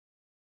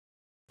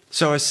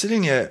So I was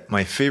sitting at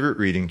my favorite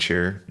reading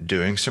chair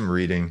doing some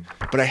reading,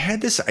 but I had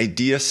this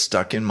idea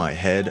stuck in my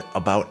head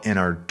about an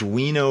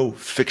Arduino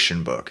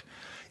fiction book.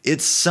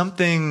 It's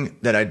something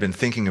that I'd been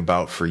thinking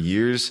about for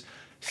years.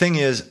 Thing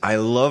is, I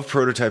love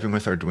prototyping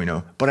with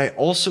Arduino, but I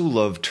also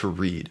love to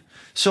read.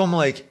 So I'm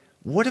like,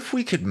 what if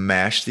we could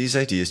mash these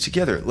ideas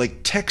together,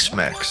 like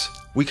Tex-Mex?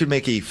 We could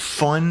make a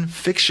fun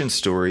fiction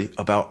story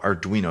about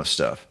Arduino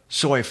stuff.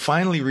 So I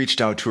finally reached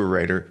out to a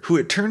writer who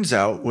it turns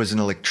out was an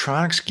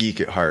electronics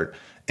geek at heart,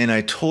 and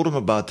I told him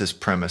about this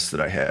premise that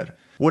I had.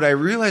 What I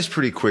realized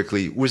pretty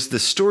quickly was the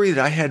story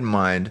that I had in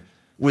mind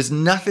was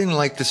nothing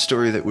like the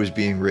story that was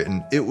being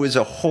written. It was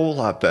a whole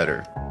lot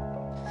better.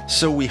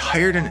 So we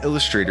hired an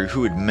illustrator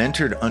who had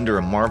mentored under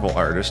a Marvel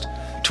artist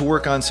to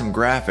work on some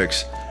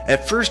graphics.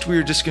 At first we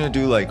were just going to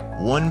do like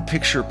one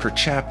picture per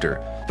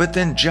chapter, but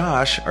then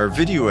Josh, our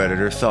video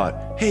editor,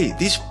 thought, hey,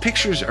 these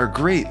pictures are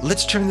great,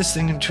 let's turn this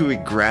thing into a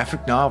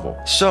graphic novel.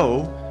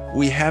 So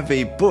we have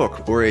a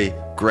book, or a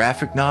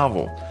graphic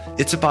novel.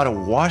 It's about a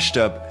washed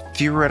up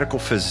theoretical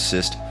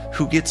physicist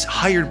who gets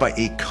hired by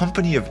a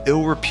company of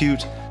ill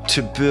repute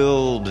to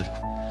build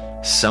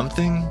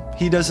something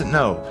he doesn't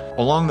know.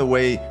 Along the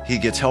way, he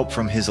gets help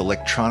from his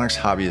electronics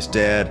hobbyist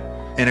dad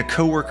and a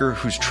coworker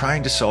who's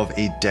trying to solve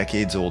a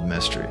decades-old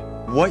mystery.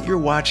 What you're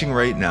watching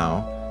right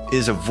now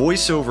is a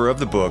voiceover of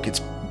the book. It's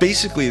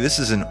basically, this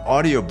is an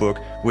audiobook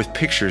with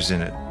pictures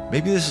in it.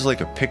 Maybe this is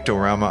like a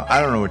pictorama.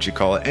 I don't know what you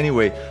call it.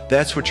 Anyway,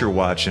 that's what you're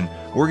watching.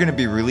 We're going to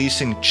be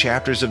releasing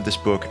chapters of this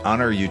book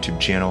on our YouTube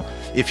channel.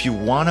 If you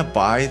want to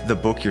buy the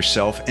book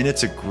yourself, and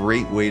it's a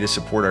great way to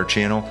support our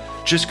channel,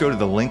 just go to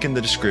the link in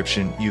the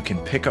description. You can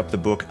pick up the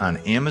book on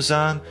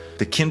Amazon.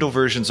 The Kindle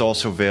version is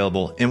also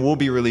available, and we'll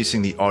be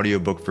releasing the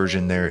audiobook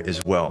version there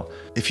as well.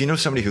 If you know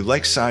somebody who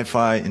likes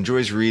sci-fi,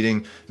 enjoys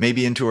reading,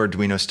 maybe into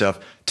Arduino stuff,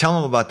 tell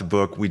them about the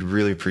book. We'd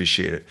really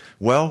appreciate it.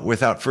 Well,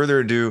 without further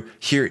ado,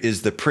 here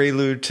is the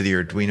prelude to the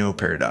Arduino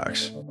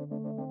paradox.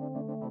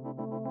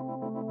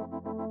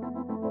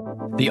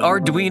 The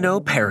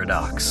Arduino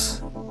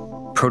Paradox.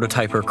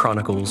 Prototyper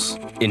Chronicles,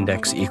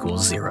 Index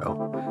equals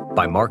 0.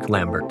 By Mark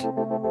Lambert.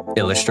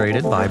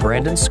 Illustrated by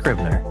Brandon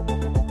Scribner.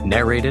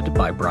 Narrated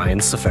by Bryan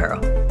Sfara.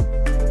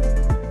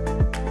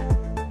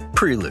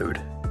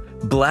 Prelude.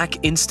 Black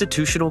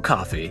institutional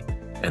coffee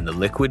and the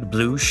liquid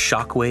blue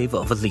shockwave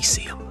of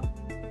Elysium.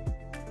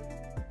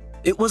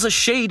 It was a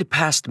shade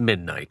past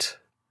midnight.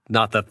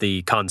 Not that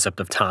the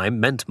concept of time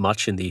meant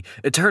much in the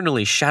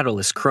eternally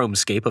shadowless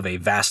chromescape of a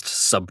vast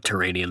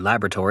subterranean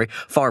laboratory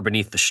far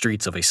beneath the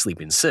streets of a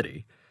sleeping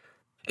city.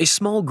 A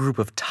small group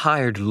of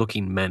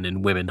tired-looking men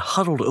and women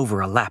huddled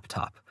over a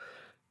laptop.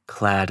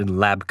 Clad in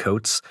lab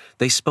coats,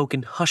 they spoke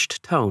in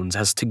hushed tones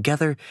as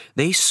together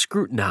they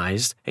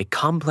scrutinized a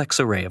complex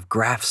array of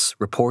graphs,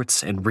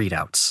 reports, and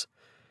readouts.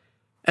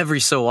 Every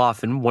so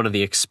often, one of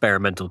the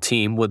experimental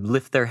team would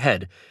lift their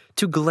head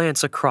to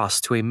glance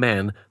across to a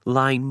man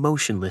lying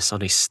motionless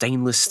on a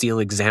stainless steel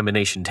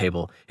examination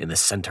table in the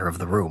center of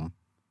the room.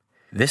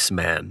 This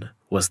man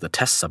was the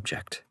test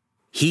subject.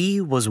 He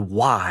was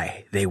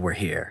why they were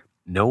here.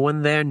 No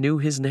one there knew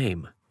his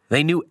name.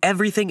 They knew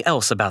everything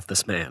else about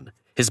this man.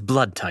 His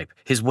blood type,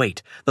 his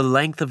weight, the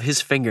length of his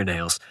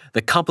fingernails,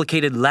 the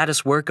complicated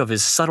lattice work of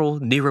his subtle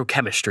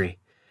neurochemistry.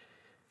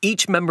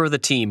 Each member of the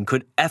team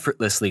could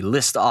effortlessly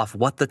list off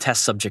what the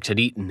test subject had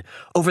eaten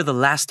over the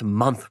last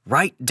month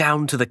right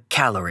down to the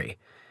calorie.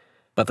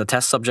 But the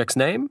test subject's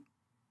name?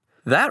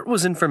 That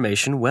was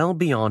information well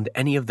beyond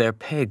any of their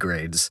pay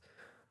grades.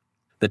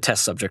 The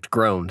test subject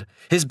groaned.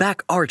 His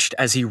back arched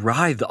as he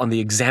writhed on the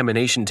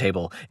examination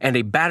table, and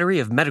a battery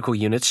of medical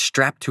units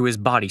strapped to his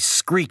body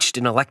screeched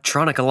in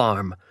electronic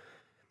alarm.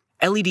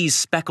 LEDs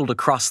speckled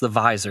across the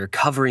visor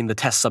covering the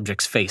test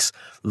subject's face,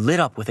 lit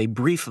up with a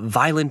brief,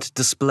 violent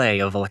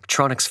display of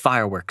electronics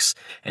fireworks,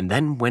 and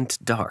then went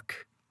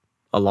dark.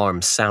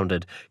 Alarms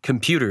sounded,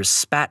 computers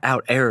spat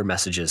out error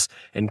messages,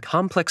 and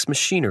complex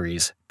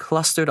machineries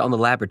clustered on the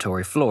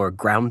laboratory floor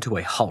ground to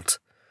a halt.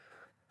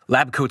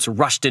 Lab coats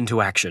rushed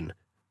into action.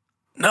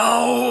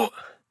 "No!"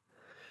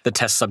 The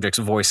test subject's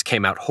voice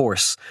came out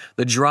hoarse,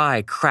 the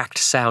dry, cracked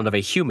sound of a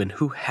human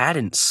who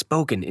hadn't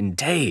spoken in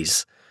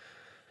days.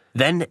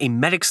 Then a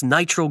medic's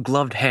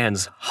nitrile-gloved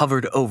hands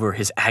hovered over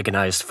his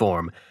agonized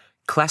form,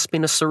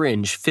 clasping a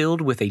syringe filled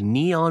with a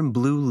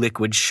neon-blue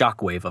liquid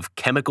shockwave of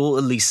chemical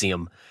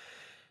Elysium.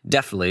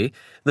 Deftly,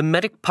 the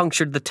medic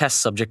punctured the test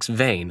subject's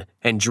vein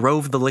and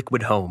drove the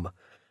liquid home.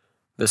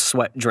 The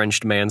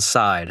sweat-drenched man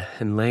sighed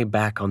and lay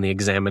back on the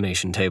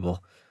examination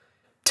table.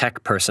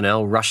 Tech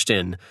personnel rushed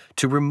in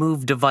to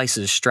remove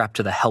devices strapped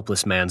to the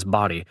helpless man's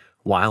body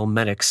while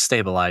medics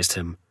stabilized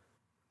him.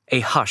 A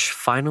hush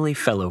finally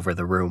fell over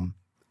the room.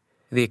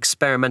 The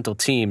experimental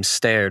team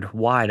stared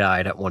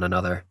wide-eyed at one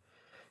another,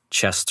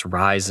 chests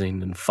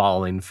rising and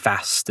falling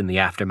fast in the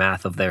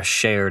aftermath of their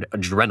shared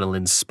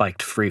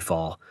adrenaline-spiked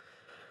freefall.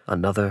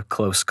 Another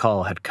close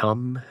call had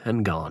come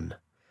and gone.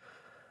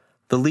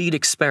 The lead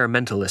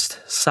experimentalist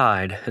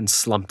sighed and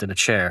slumped in a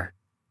chair,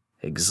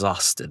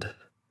 exhausted.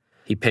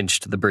 He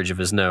pinched the bridge of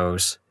his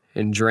nose,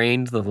 and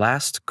drained the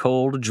last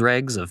cold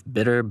dregs of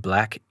bitter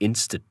black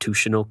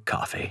institutional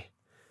coffee.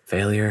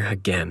 Failure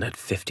again at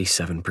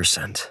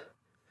 57%,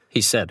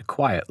 he said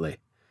quietly.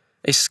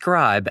 A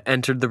scribe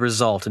entered the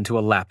result into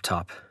a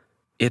laptop.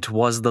 It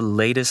was the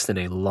latest in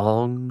a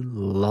long,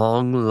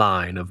 long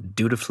line of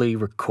dutifully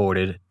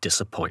recorded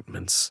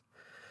disappointments.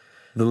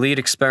 The lead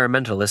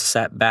experimentalist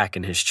sat back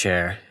in his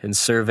chair and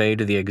surveyed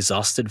the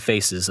exhausted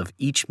faces of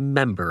each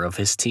member of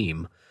his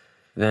team.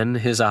 Then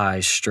his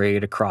eyes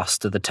strayed across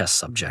to the test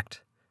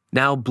subject,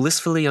 now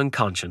blissfully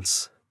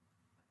unconscious,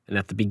 and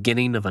at the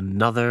beginning of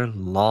another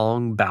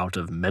long bout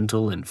of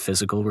mental and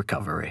physical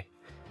recovery.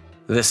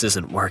 "This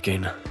isn't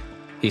working,"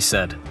 he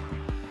said.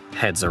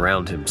 Heads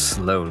around him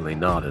slowly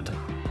nodded.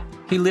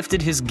 He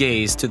lifted his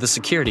gaze to the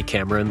security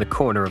camera in the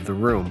corner of the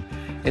room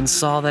and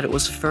saw that it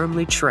was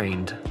firmly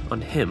trained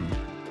on him.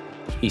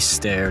 He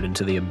stared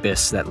into the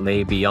abyss that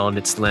lay beyond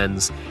its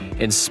lens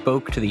and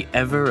spoke to the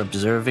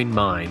ever-observing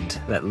mind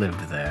that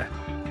lived there.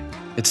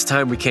 "It's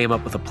time we came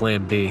up with a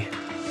plan B."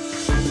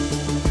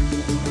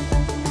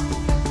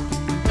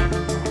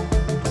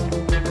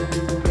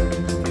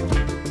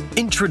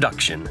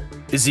 Introduction: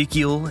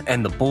 Ezekiel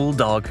and the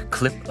Bulldog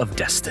Clip of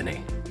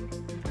Destiny.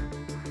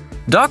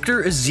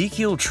 Dr.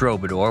 Ezekiel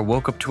Troubadour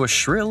woke up to a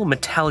shrill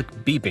metallic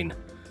beeping.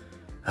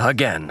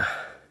 Again.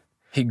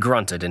 He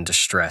grunted in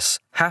distress,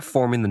 half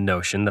forming the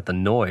notion that the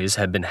noise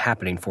had been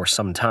happening for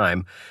some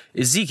time.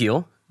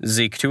 Ezekiel,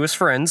 Zeke to his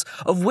friends,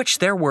 of which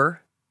there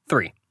were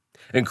 3,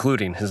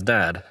 including his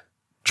dad,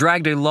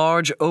 dragged a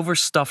large,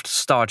 overstuffed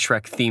Star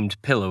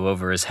Trek-themed pillow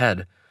over his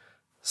head.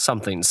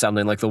 Something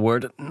sounding like the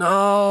word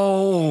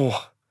 "no"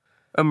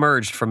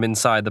 emerged from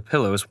inside the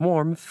pillow's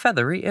warm,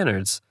 feathery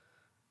innards.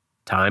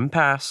 Time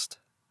passed.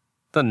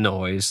 The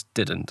noise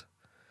didn't.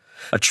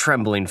 A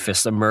trembling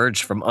fist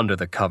emerged from under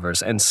the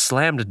covers and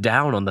slammed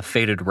down on the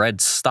faded red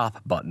stop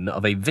button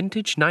of a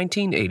vintage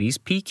 1980s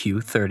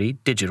PQ-30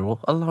 digital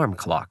alarm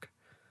clock.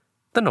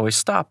 The noise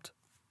stopped.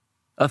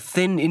 A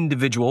thin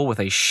individual with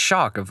a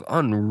shock of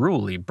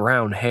unruly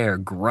brown hair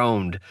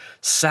groaned,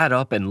 sat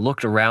up and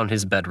looked around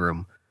his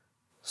bedroom.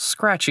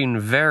 Scratching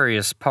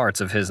various parts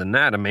of his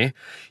anatomy,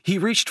 he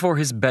reached for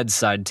his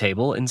bedside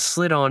table and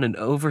slid on an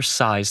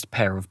oversized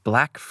pair of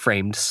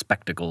black-framed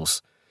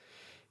spectacles.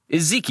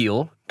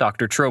 Ezekiel,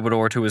 Dr.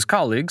 Troubadour to his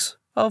colleagues,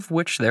 of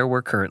which there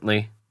were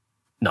currently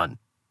none,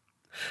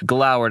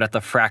 glowered at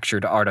the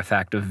fractured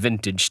artifact of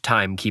vintage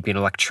timekeeping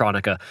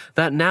electronica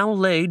that now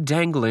lay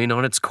dangling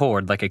on its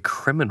cord like a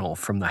criminal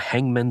from the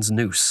hangman's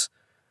noose.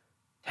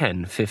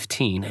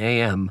 10:15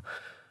 a.m.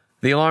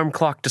 The alarm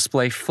clock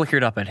display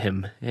flickered up at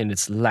him in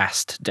its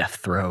last death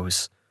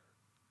throes.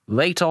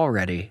 Late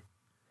already.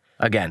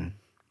 Again.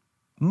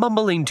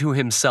 Mumbling to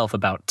himself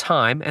about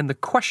time and the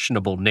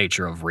questionable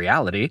nature of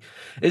reality,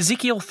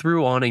 Ezekiel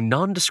threw on a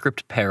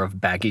nondescript pair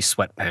of baggy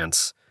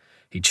sweatpants.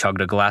 He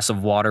chugged a glass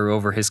of water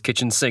over his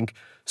kitchen sink,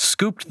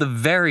 scooped the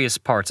various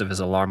parts of his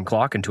alarm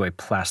clock into a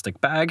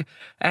plastic bag,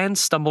 and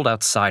stumbled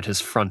outside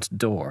his front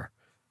door.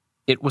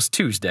 It was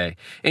Tuesday,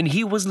 and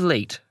he was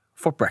late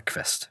for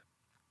breakfast.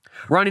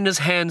 Running his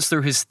hands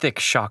through his thick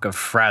shock of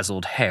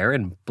frazzled hair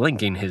and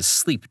blinking his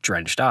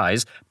sleep-drenched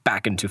eyes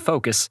back into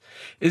focus,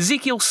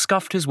 Ezekiel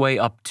scuffed his way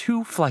up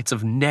 2 flights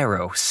of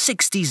narrow,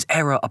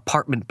 60s-era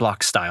apartment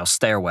block-style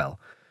stairwell.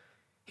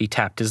 He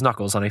tapped his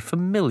knuckles on a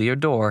familiar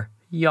door,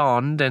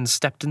 yawned, and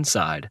stepped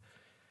inside.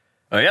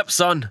 "Yep,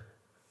 son."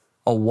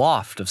 A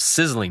waft of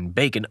sizzling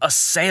bacon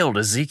assailed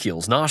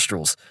Ezekiel's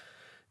nostrils.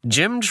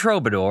 Jim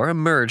Troubadour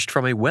emerged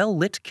from a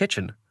well-lit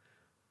kitchen.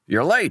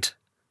 "You're late."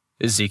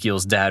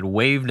 Ezekiel's dad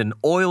waved an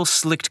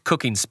oil-slicked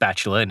cooking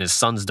spatula in his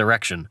son's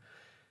direction.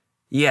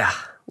 "Yeah,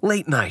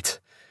 late night."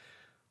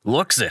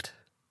 "Looks it."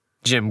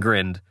 Jim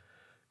grinned.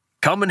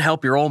 "Come and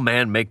help your old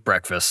man make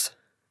breakfast."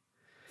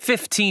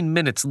 15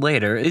 minutes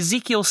later,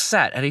 Ezekiel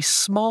sat at a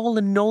small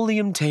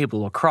linoleum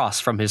table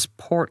across from his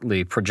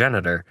portly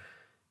progenitor.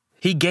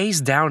 He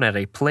gazed down at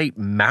a plate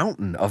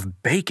mountain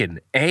of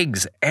bacon,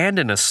 eggs, and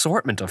an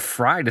assortment of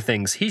fried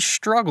things he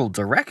struggled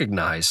to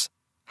recognize.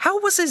 How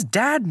was his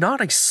dad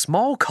not a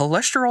small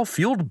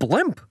cholesterol-fueled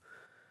blimp?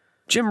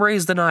 Jim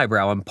raised an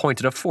eyebrow and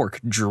pointed a fork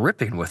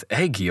dripping with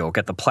egg yolk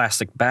at the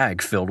plastic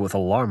bag filled with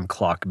alarm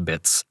clock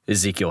bits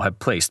Ezekiel had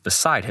placed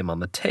beside him on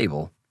the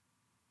table.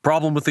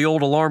 "Problem with the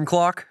old alarm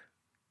clock?"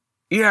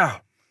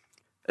 "Yeah."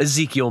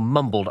 Ezekiel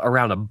mumbled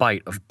around a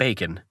bite of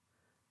bacon.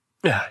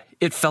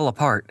 "It fell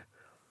apart."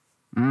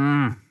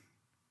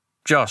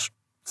 Just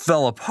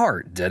fell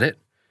apart, did it?"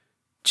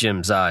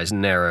 Jim's eyes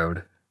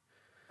narrowed.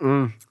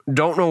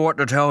 "Don't know what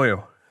to tell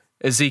you,"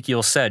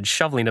 Ezekiel said,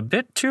 shoveling a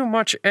bit too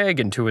much egg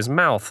into his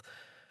mouth.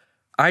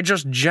 "I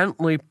just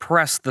gently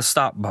pressed the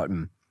stop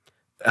button.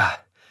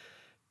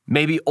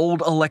 Maybe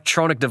old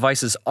electronic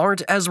devices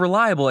aren't as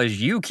reliable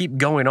as you keep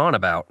going on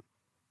about."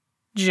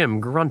 Jim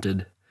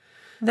grunted,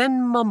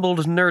 then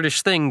mumbled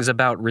nerdish things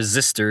about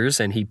resistors,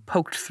 and he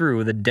poked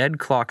through the dead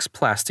clock's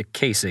plastic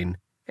casing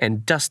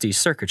and dusty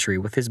circuitry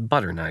with his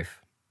butter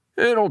knife.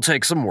 "It'll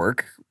take some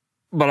work,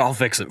 but I'll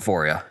fix it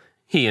for you,"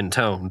 he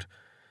intoned.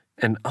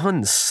 An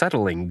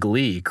unsettling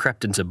glee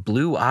crept into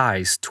blue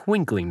eyes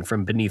twinkling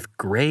from beneath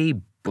gray,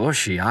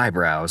 bushy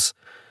eyebrows.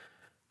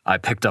 I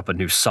picked up a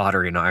new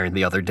soldering iron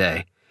the other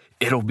day.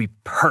 It'll be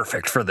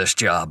perfect for this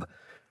job.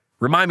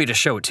 Remind me to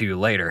show it to you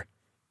later.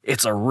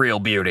 It's a real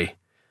beauty.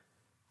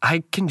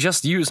 I can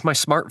just use my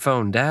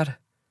smartphone, Dad.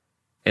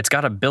 It's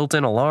got a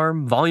built-in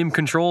alarm, volume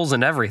controls,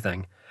 and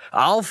everything.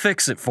 I'll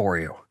fix it for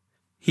you,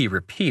 he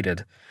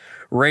repeated,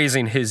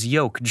 raising his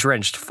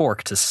yolk-drenched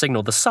fork to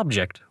signal the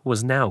subject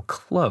was now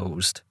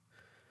closed.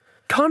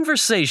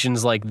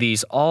 Conversations like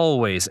these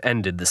always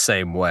ended the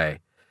same way.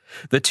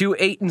 The two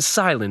ate in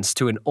silence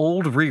to an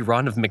old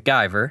rerun of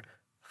MacGyver,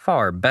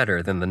 far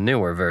better than the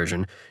newer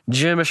version,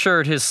 Jim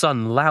assured his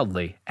son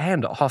loudly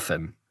and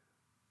often.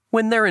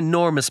 When their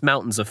enormous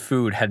mountains of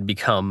food had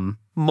become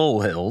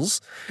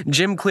molehills,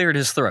 Jim cleared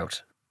his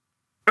throat.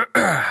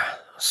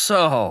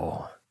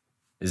 So,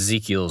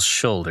 Ezekiel's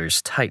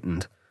shoulders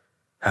tightened.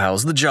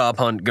 How's the job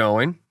hunt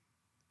going?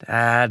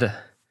 Dad.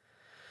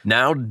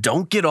 Now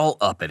don't get all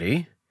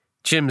uppity,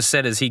 Jim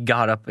said as he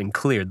got up and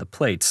cleared the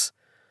plates.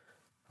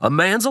 A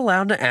man's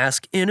allowed to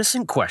ask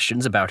innocent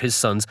questions about his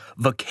son's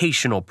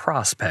vocational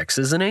prospects,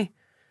 isn't he?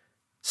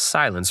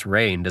 Silence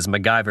reigned as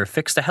MacGyver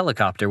fixed a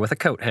helicopter with a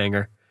coat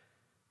hanger.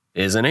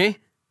 Isn't he?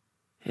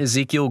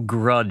 Ezekiel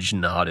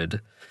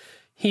grudge-nodded.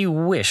 He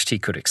wished he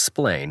could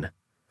explain.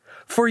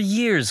 For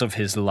years of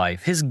his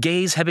life, his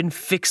gaze had been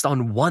fixed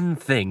on one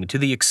thing to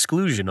the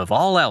exclusion of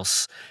all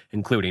else,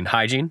 including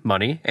hygiene,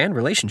 money, and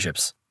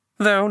relationships,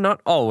 though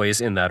not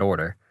always in that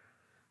order.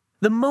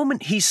 The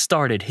moment he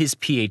started his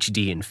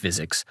PhD in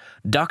physics,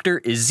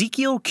 Dr.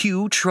 Ezekiel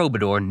Q.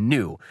 Troubadour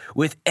knew,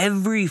 with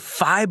every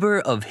fiber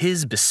of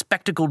his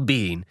bespectacled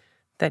being,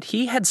 that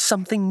he had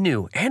something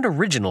new and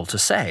original to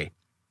say.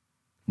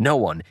 No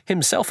one,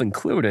 himself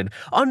included,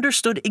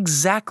 understood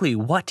exactly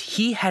what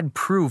he had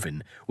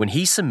proven when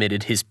he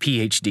submitted his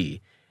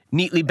PhD,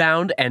 neatly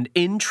bound and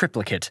in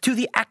triplicate, to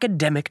the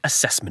Academic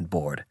Assessment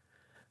Board.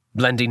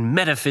 Blending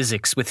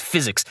metaphysics with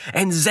physics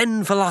and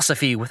Zen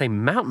philosophy with a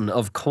mountain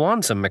of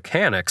quantum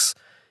mechanics,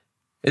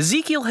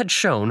 Ezekiel had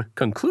shown,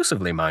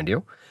 conclusively mind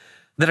you,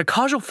 that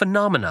causal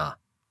phenomena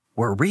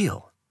were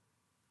real.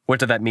 What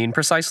did that mean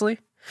precisely?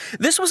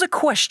 This was a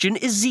question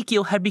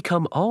Ezekiel had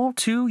become all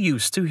too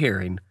used to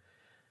hearing.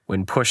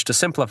 When pushed to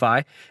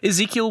simplify,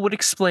 Ezekiel would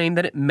explain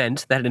that it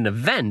meant that an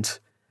event,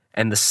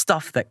 and the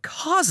stuff that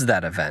caused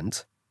that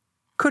event,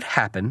 could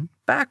happen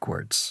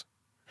backwards.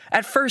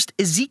 At first,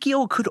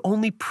 Ezekiel could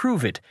only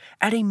prove it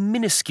at a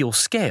minuscule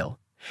scale.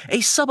 A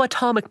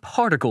subatomic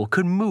particle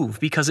could move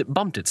because it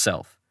bumped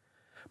itself.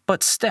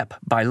 But step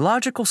by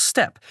logical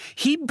step,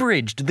 he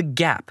bridged the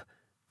gap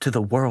to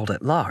the world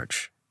at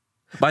large.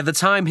 By the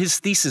time his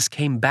thesis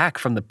came back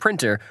from the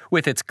printer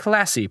with its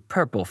classy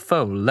purple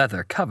faux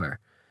leather cover,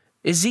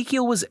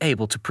 Ezekiel was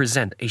able to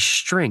present a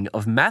string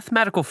of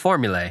mathematical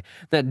formulae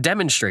that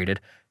demonstrated,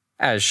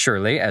 as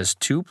surely as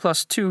 2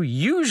 + 2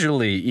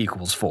 usually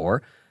equals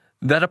 4,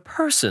 that a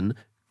person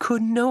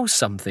could know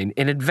something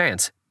in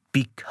advance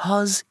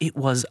because it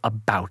was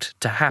about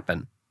to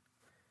happen.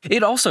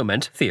 It also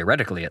meant,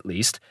 theoretically at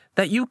least,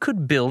 that you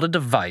could build a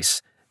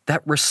device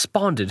that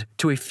responded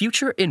to a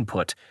future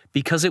input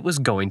because it was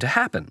going to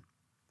happen.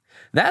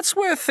 That's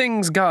where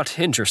things got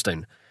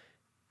interesting.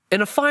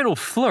 In a final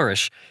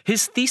flourish,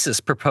 his thesis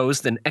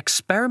proposed an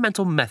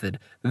experimental method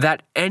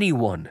that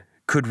anyone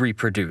could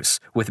reproduce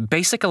with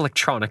basic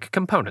electronic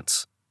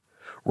components.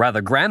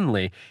 Rather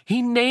grandly,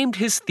 he named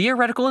his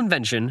theoretical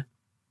invention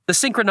the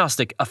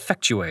synchronistic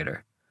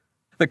effectuator.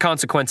 The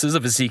consequences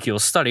of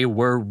Ezekiel's study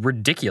were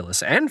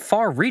ridiculous and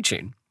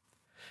far-reaching,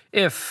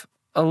 if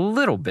a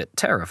little bit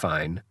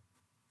terrifying.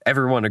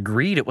 Everyone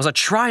agreed it was a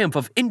triumph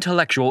of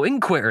intellectual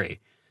inquiry.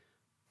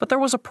 But there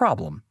was a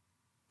problem.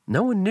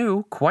 No one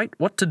knew quite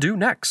what to do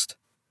next.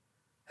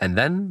 And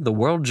then the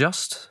world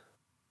just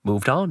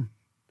moved on.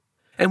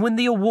 And when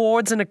the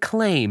awards and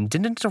acclaim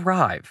didn't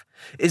arrive,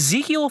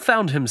 Ezekiel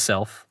found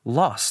himself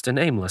lost and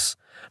aimless,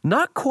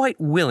 not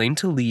quite willing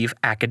to leave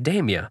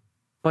academia,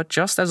 but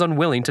just as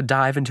unwilling to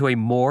dive into a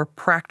more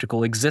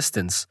practical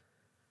existence,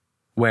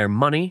 where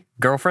money,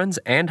 girlfriends,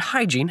 and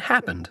hygiene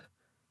happened.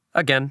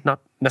 Again, not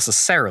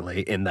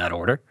necessarily in that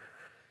order.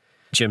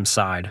 Jim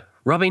sighed,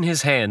 rubbing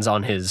his hands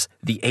on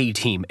the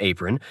A-Team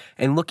apron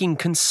and looking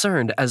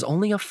concerned as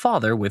only a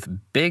father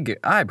with big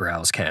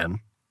eyebrows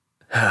can.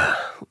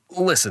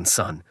 Listen,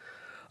 son,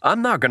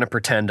 I'm not going to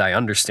pretend I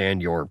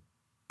understand your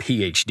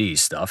PhD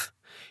stuff,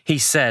 he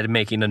said,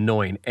 making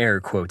annoying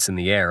air quotes in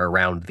the air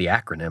around the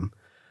acronym.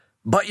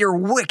 But you're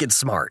wicked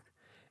smart.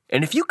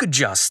 And if you could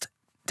just...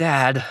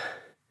 Dad...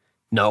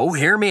 No,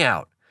 hear me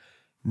out.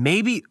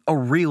 Maybe a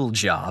real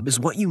job is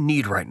what you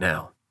need right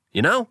now,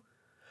 you know?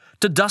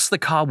 To dust the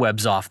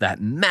cobwebs off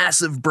that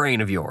massive brain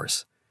of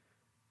yours.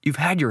 You've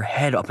had your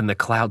head up in the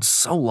clouds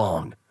so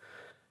long.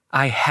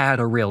 I had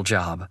a real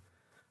job.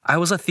 I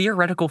was a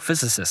theoretical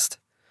physicist.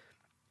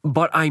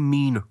 But I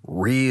mean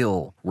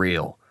real.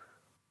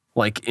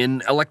 Like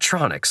in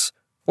electronics,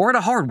 or at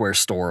a hardware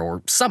store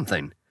or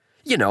something.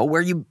 You know,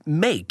 where you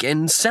make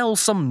and sell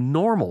some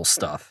normal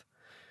stuff.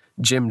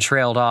 Jim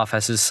trailed off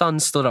as his son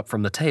stood up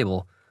from the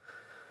table.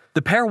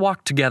 The pair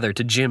walked together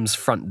to Jim's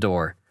front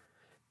door.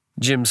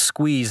 Jim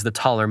squeezed the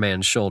taller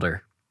man's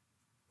shoulder.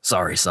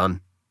 "Sorry,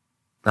 son.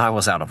 I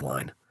was out of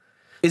line."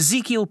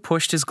 Ezekiel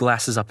pushed his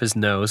glasses up his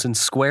nose and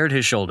squared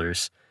his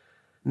shoulders.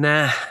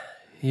 "Nah,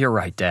 you're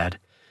right, Dad.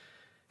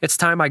 It's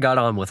time I got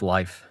on with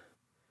life.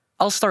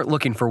 I'll start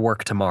looking for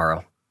work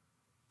tomorrow.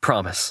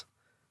 Promise."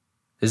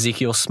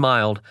 Ezekiel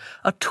smiled,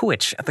 a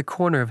twitch at the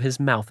corner of his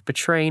mouth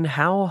betraying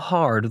how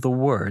hard the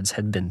words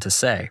had been to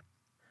say.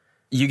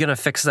 "You gonna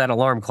fix that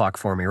alarm clock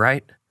for me,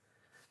 right?"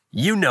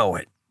 "You know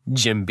it,"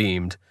 Jim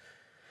beamed.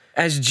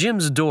 As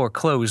Jim's door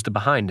closed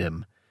behind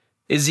him,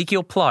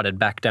 Ezekiel plodded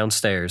back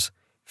downstairs,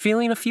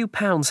 feeling a few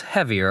pounds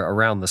heavier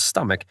around the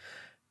stomach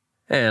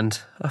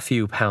and a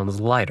few pounds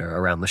lighter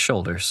around the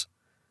shoulders.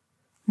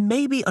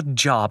 Maybe a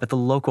job at the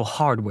local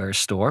hardware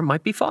store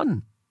might be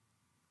fun.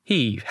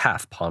 He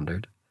half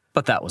pondered,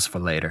 but that was for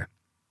later.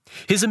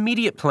 His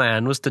immediate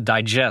plan was to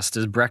digest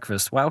his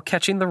breakfast while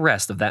catching the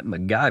rest of that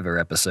MacGyver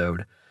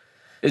episode.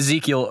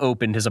 Ezekiel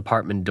opened his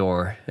apartment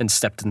door and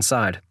stepped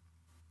inside.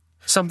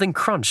 Something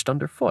crunched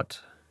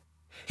underfoot.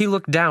 He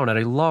looked down at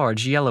a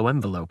large yellow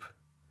envelope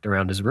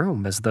around his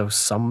room as though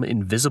some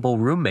invisible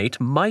roommate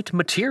might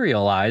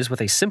materialize with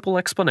a simple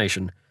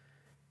explanation.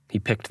 He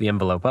picked the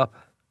envelope up,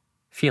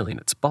 feeling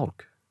its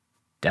bulk.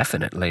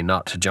 Definitely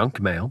not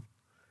junk mail.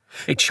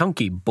 A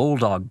chunky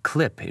bulldog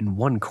clip in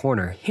one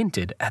corner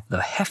hinted at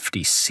the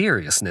hefty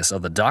seriousness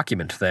of the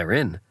document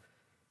therein.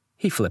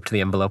 He flipped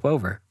the envelope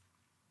over.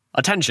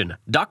 "Attention,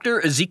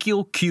 Dr.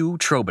 Ezekiel Q.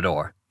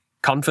 Troubadour.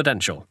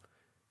 Confidential."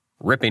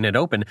 Ripping it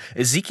open,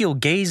 Ezekiel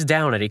gazed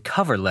down at a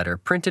cover letter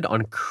printed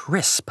on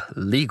crisp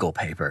legal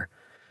paper.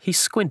 He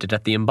squinted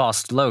at the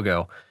embossed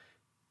logo.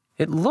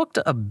 It looked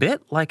a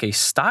bit like a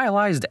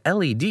stylized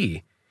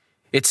LED,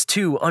 its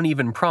two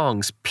uneven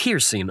prongs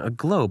piercing a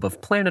globe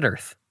of planet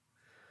Earth.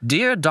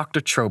 "Dear Dr.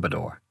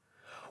 Troubadour,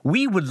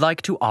 we would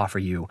like to offer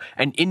you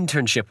an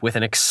internship with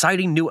an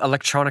exciting new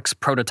electronics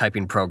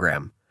prototyping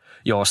program.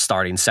 Your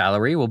starting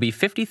salary will be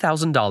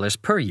 $50,000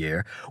 per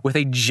year with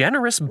a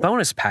generous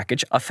bonus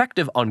package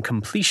effective on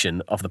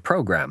completion of the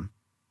program."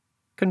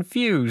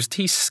 Confused,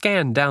 he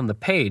scanned down the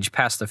page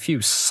past a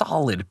few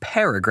solid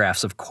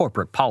paragraphs of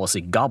corporate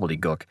policy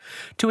gobbledygook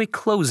to a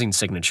closing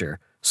signature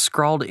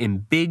scrawled in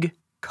big,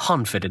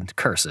 confident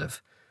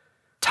cursive.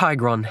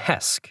 Tigron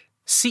Hesk,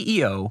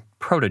 CEO,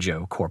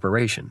 Protojo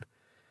Corporation.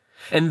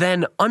 And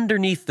then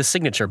underneath the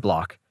signature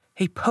block,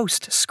 a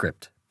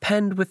postscript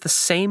penned with the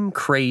same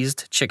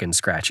crazed chicken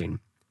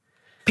scratching.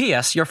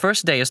 "P.S. Your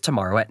first day is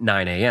tomorrow at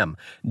 9 a.m.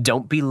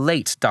 Don't be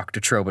late, Dr.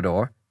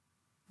 Troubadour.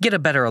 Get a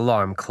better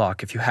alarm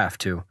clock if you have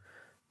to.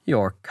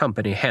 Your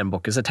company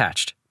handbook is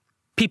attached.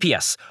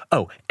 P.P.S.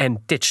 Oh,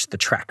 and ditch the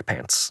track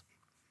pants."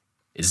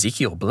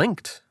 Ezekiel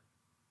blinked.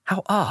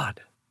 How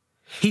odd.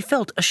 He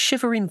felt a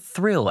shivering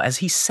thrill as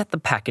he set the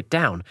packet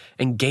down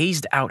and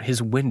gazed out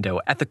his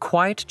window at the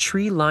quiet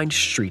tree-lined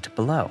street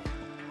below.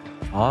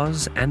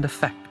 Cause and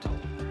effect.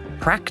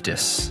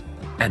 Practice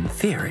and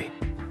theory.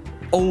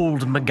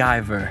 Old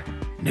MacGyver,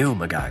 new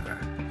MacGyver.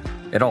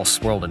 It all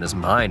swirled in his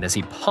mind as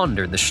he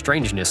pondered the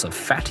strangeness of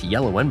fat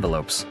yellow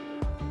envelopes.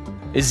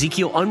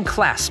 Ezekiel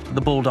unclasped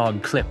the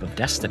bulldog clip of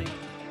destiny.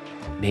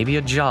 Maybe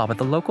a job at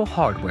the local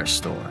hardware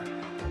store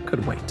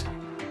could wait.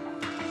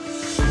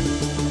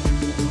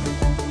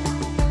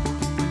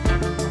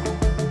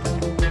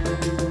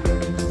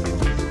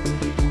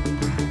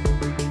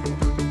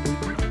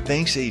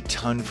 Thanks a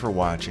ton for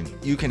watching.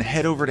 You can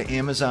head over to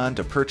Amazon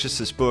to purchase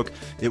this book.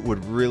 It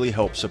would really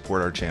help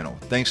support our channel.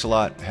 Thanks a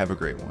lot. Have a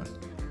great one.